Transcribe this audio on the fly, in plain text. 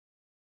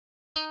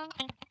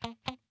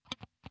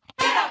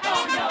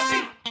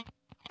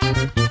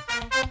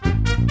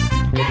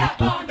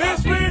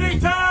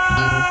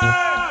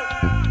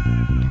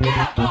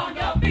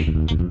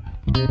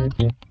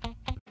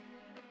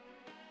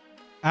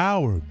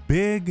Our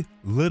Big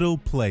Little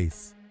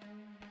Place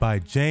by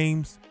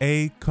James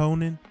A.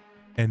 Conan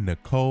and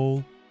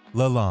Nocolle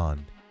Lalonde.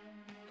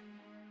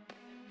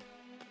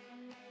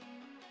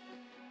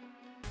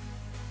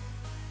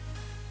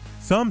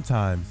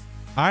 Sometimes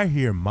I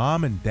hear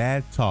Mom and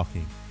Dad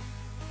talking,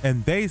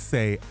 and they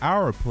say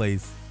our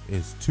place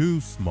is too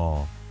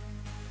small,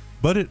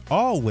 but it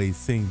always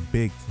seemed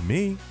big to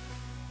me.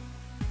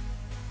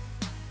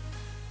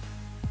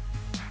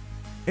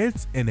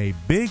 It's in a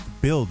big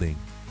building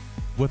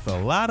with a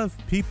lot of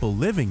people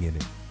living in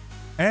it,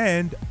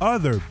 and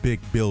other big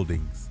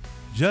buildings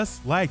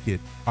just like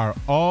it are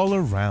all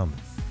around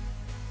us.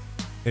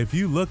 If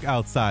you look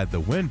outside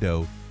the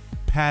window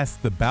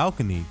past the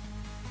balcony,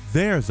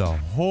 there's a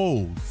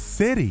whole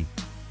city.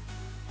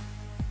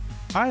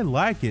 I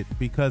like it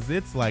because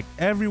it's like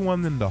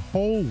everyone in the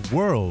whole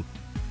world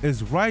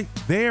is right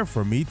there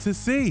for me to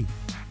see.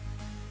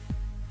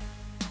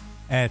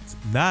 At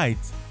night,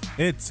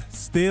 it's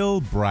still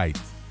bright,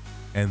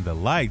 and the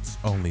lights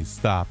only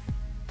stop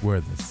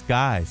where the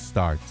sky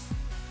starts.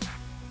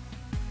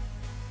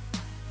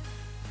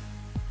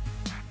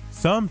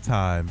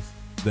 Sometimes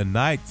the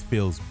night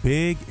feels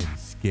big and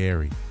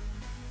scary,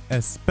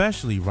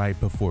 especially right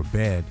before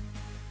bed.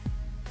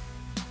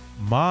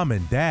 Mom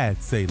and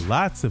Dad say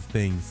lots of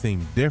things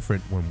seem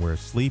different when we're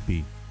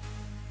sleepy,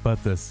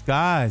 but the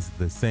sky's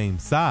the same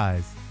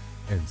size,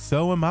 and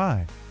so am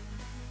I.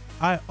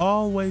 I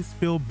always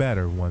feel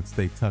better once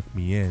they tuck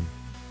me in.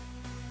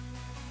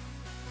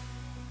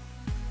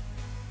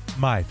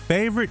 My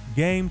favorite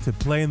game to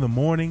play in the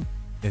morning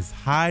is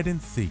hide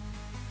and seek.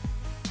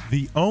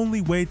 The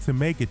only way to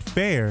make it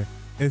fair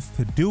is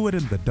to do it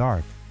in the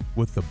dark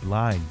with the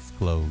blinds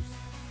closed.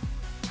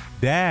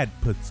 Dad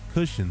puts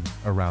cushions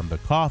around the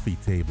coffee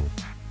table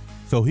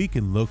so he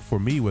can look for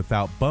me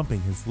without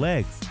bumping his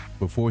legs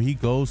before he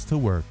goes to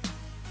work.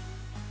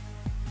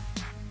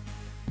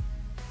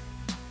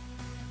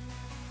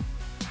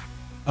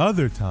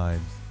 Other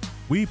times,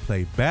 we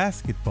play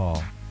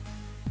basketball.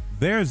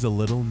 There's a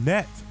little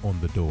net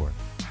on the door.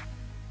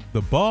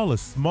 The ball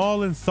is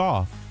small and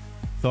soft,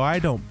 so I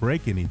don't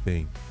break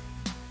anything.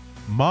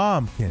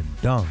 Mom can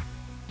dunk,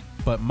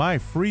 but my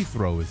free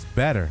throw is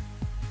better.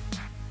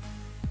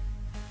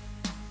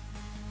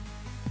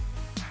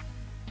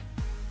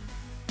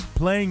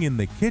 Playing in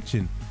the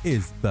kitchen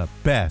is the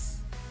best.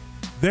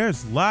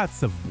 There's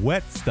lots of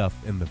wet stuff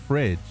in the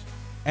fridge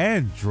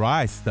and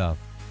dry stuff.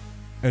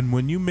 And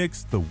when you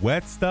mix the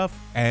wet stuff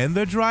and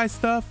the dry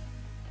stuff,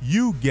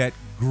 you get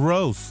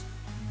gross,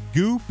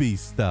 goopy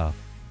stuff.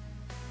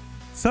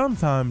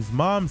 Sometimes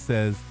Mom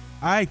says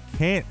I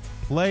can't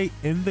play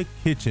in the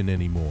kitchen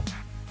anymore.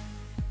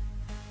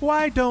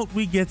 "Why don't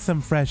we get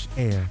some fresh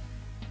air?"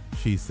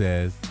 she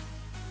says.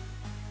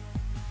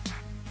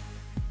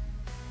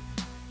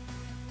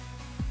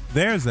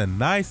 There's a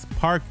nice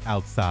park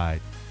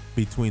outside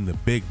between the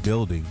big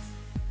buildings.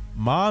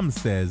 Mom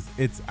says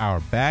it's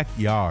our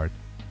backyard.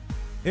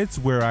 It's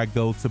where I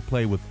go to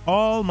play with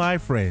all my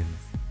friends,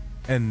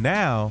 and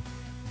now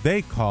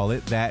they call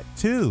it that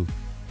too.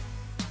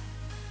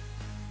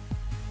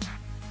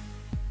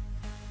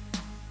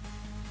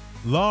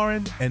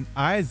 Lauren and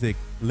Isaac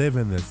live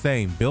in the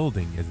same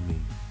building as me,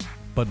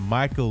 but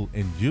Michael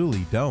and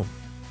Julie don't.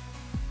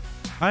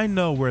 I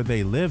know where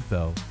they live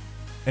though,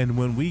 and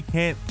when we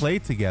can't play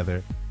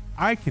together,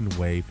 I can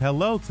wave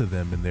hello to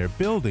them in their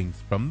buildings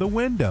from the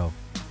window.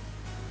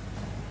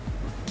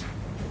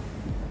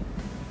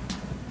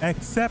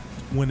 Except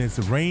when it's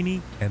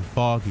rainy and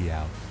foggy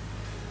out.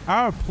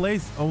 Our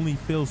place only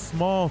feels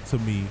small to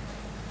me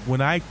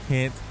when I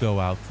can't go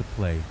out to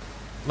play,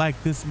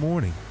 like this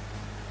morning.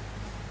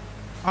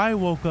 I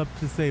woke up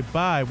to say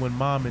bye when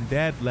Mom and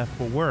Dad left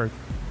for work,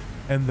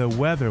 and the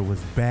weather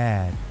was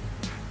bad.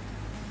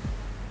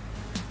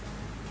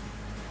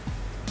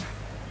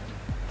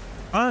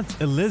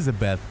 Aunt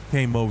Elizabeth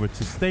came over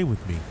to stay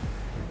with me.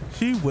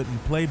 She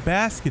wouldn't play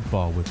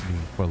basketball with me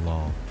for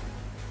long.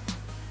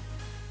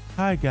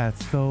 I got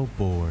so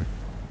bored.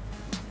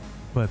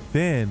 But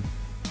then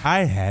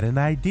I had an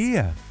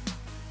idea.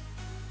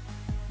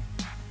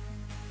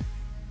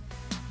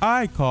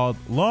 I called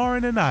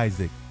Lauren and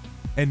Isaac,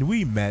 and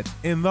we met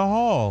in the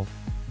hall.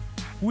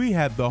 We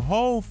had the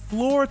whole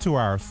floor to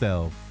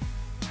ourselves.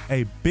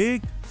 A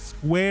big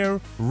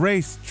square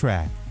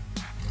racetrack.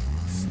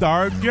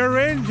 Start your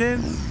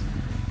engines.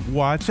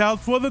 Watch out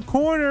for the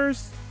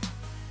corners.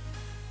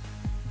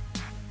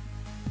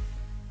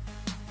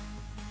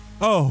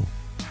 Oh,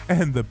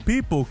 and the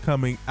people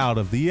coming out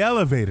of the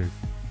elevators.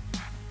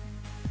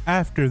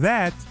 After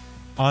that,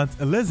 Aunt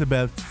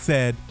Elizabeth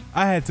said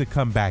I had to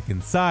come back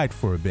inside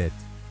for a bit.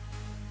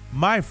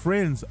 My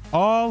friends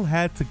all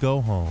had to go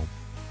home,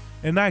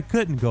 and I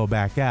couldn't go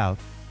back out,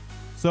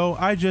 so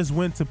I just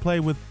went to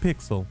play with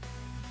Pixel.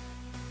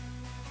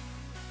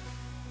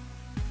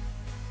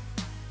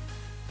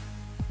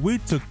 We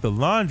took the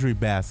laundry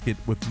basket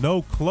with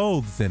no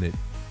clothes in it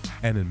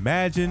and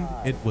imagined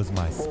it was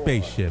my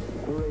spaceship.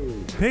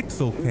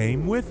 Pixel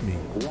came with me.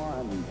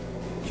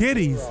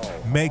 Kitties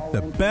make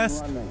the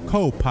best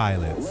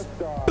co-pilots.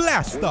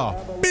 blast off.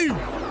 Pew!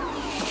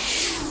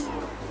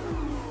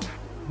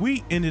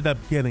 We ended up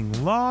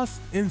getting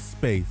lost in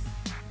space.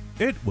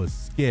 It was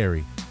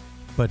scary,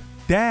 but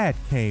Dad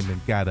came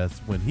and got us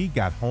when he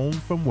got home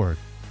from work.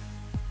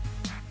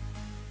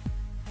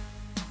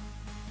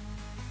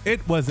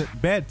 It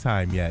wasn't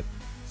bedtime yet,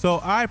 so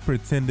I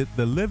pretended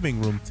the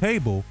living room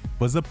table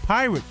was a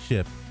pirate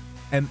ship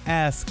and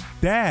asked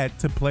Dad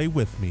to play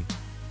with me.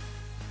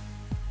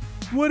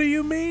 What do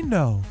you mean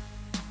no?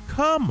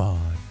 Come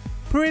on,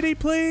 pretty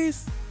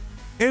please?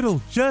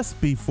 It'll just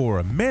be for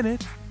a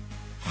minute.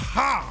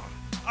 Ha!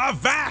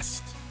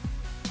 Avast!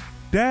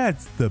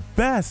 Dad's the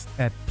best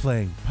at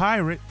playing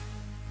pirate.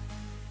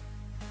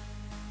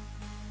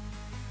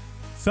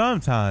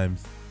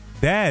 Sometimes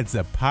Dad's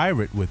a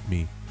pirate with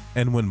me,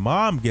 and when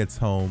Mom gets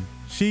home,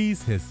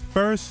 she's his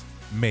first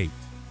mate.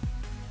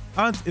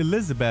 Aunt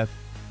Elizabeth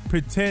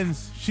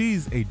pretends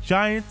she's a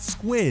giant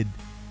squid,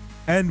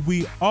 and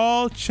we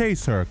all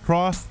chase her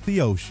across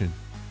the ocean.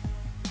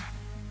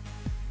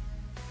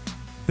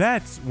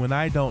 That's when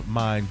I don't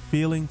mind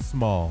feeling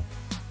small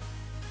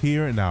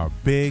here in our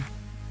big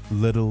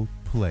little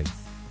place.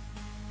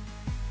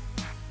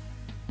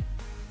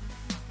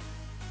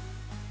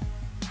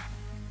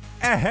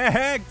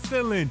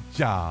 Excellent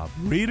job,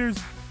 readers.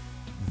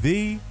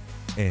 The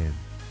end.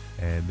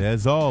 And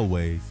as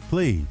always,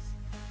 please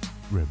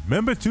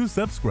remember to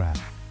subscribe.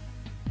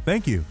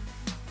 Thank you.